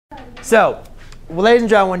So, well, ladies and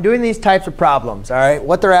gentlemen, when doing these types of problems, all right,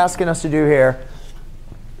 what they're asking us to do here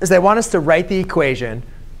is they want us to write the equation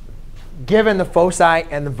given the foci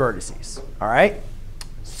and the vertices. All right?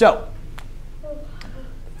 So,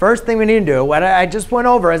 first thing we need to do, what I just went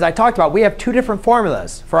over, as I talked about, we have two different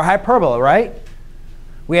formulas for a hyperbola, right?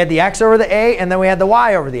 We had the x over the a, and then we had the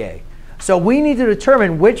y over the a. So we need to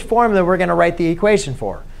determine which formula we're going to write the equation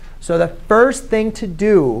for. So the first thing to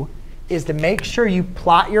do is to make sure you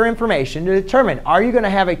plot your information to determine, are you going to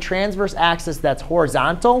have a transverse axis that's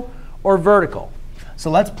horizontal or vertical?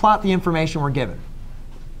 So let's plot the information we're given.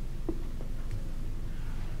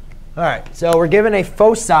 All right, so we're given a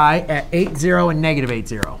foci at 8, 0, and negative 8,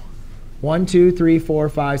 0. 1, 2, 3, 4,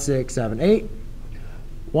 5, 6, 7, 8.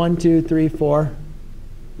 1, 2, 3, 4,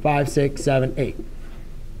 5, 6, 7, 8.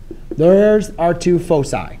 There's our two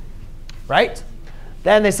foci, right?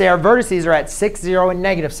 Then they say our vertices are at 6, 0, and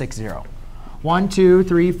negative 6, 0. 1, 2,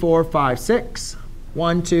 3, 4, 5, 6.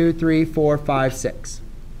 1, 2, 3, 4, 5, 6.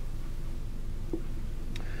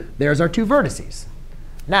 There's our two vertices.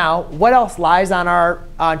 Now, what else lies on our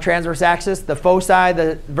transverse axis? The foci,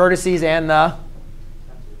 the vertices, and the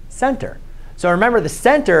center. So remember, the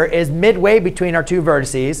center is midway between our two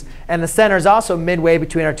vertices, and the center is also midway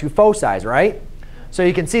between our two foci, right? So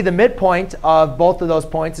you can see the midpoint of both of those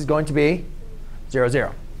points is going to be 0,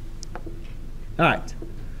 0. All right.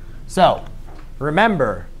 So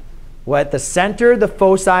remember, what the center, the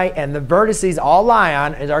foci, and the vertices all lie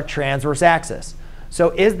on is our transverse axis.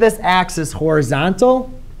 So is this axis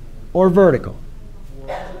horizontal or vertical?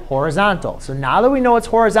 Horizontal. So now that we know it's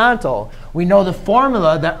horizontal, we know the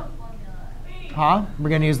formula that, we're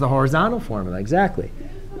going to use the horizontal formula, exactly. Can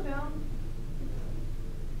you just go down?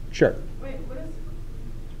 Sure. Wait, what is,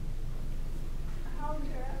 how is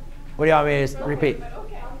your axis? What do you want me to repeat?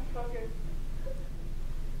 Okay, I'm focused.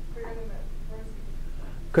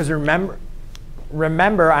 Because remember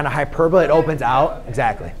on a hyperbola, it opens out.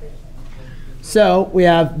 Exactly. So we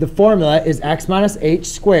have the formula is x minus h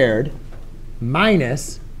squared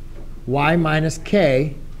minus y minus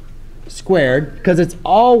k squared, because it's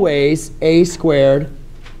always a squared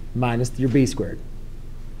minus your b squared.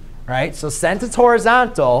 Right? So since it's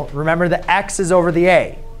horizontal, remember the x is over the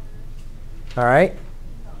a. All right?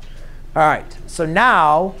 All right. So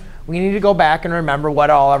now we need to go back and remember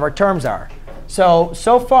what all of our terms are. So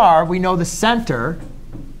far, we know the center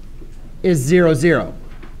is 0, 0.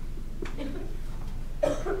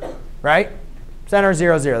 Right? Center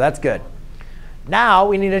 0, 0. That's good. Now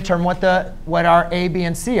we need to determine what our a, b,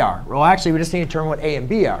 and c are. Well, actually, we just need to determine what a and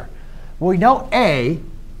b are. Well, we know a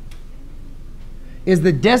is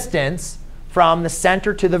the distance from the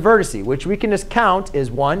center to the vertice, which we can just count is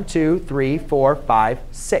 1, 2, 3, 4, 5,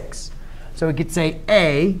 6. So we could say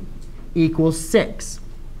a equals 6.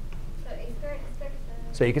 So a squared is 36.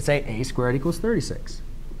 So you could say a squared equals 36.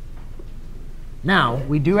 Now,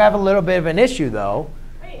 we do have a little bit of an issue, though.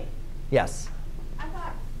 Wait, Yes. I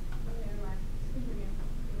thought. Okay, never mind. Continue.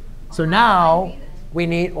 So now we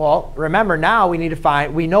need, well, remember now we need to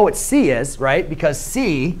find, we know what c is, right? Because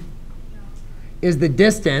c is the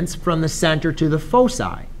distance from the center to the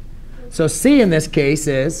foci. So c in this case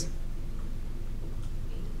is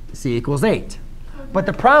c equals 8. But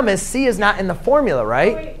the problem is c is not in the formula,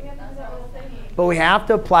 right? Wait, we have to use that little thingy. But we have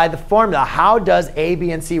to apply the formula. How does a,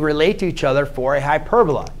 b, and c relate to each other for a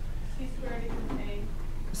hyperbola? C squared equals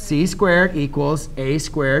a. C squared equals a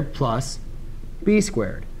squared plus b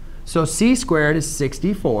squared. So c squared is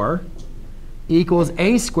 64 equals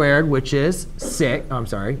a squared, which is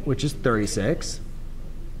 36,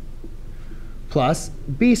 plus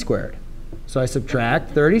b squared. So I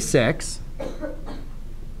subtract 36,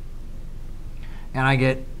 and I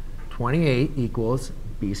get 28 equals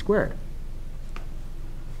b squared.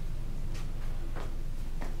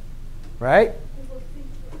 Right?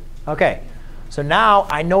 OK. So now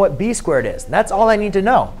I know what b squared is. That's all I need to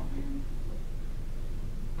know.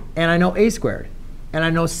 And I know a squared. And I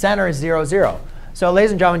know center is 0, 0. So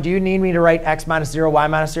ladies and gentlemen, do you need me to write x minus 0, y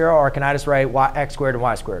minus 0? Or can I just write x squared and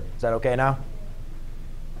y squared? Is that OK now? Do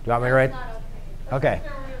you want me to write? OK.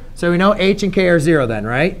 So we know h and k are 0 then,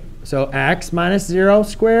 right? So x minus 0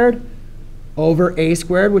 squared over a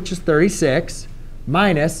squared, which is 36,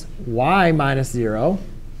 minus y minus 0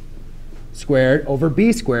 squared over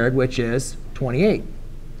b squared, which is 28,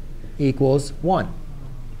 equals 1.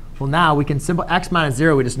 Well, now we can simplify x minus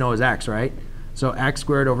 0, we just know is x, right? So x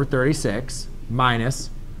squared over 36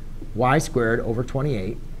 minus y squared over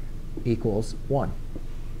 28 equals 1.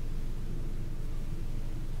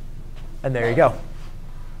 And there you go.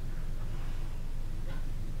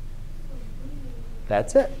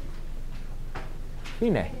 That's it.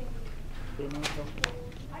 Fine.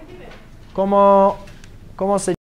 I did it. ¿Cómo se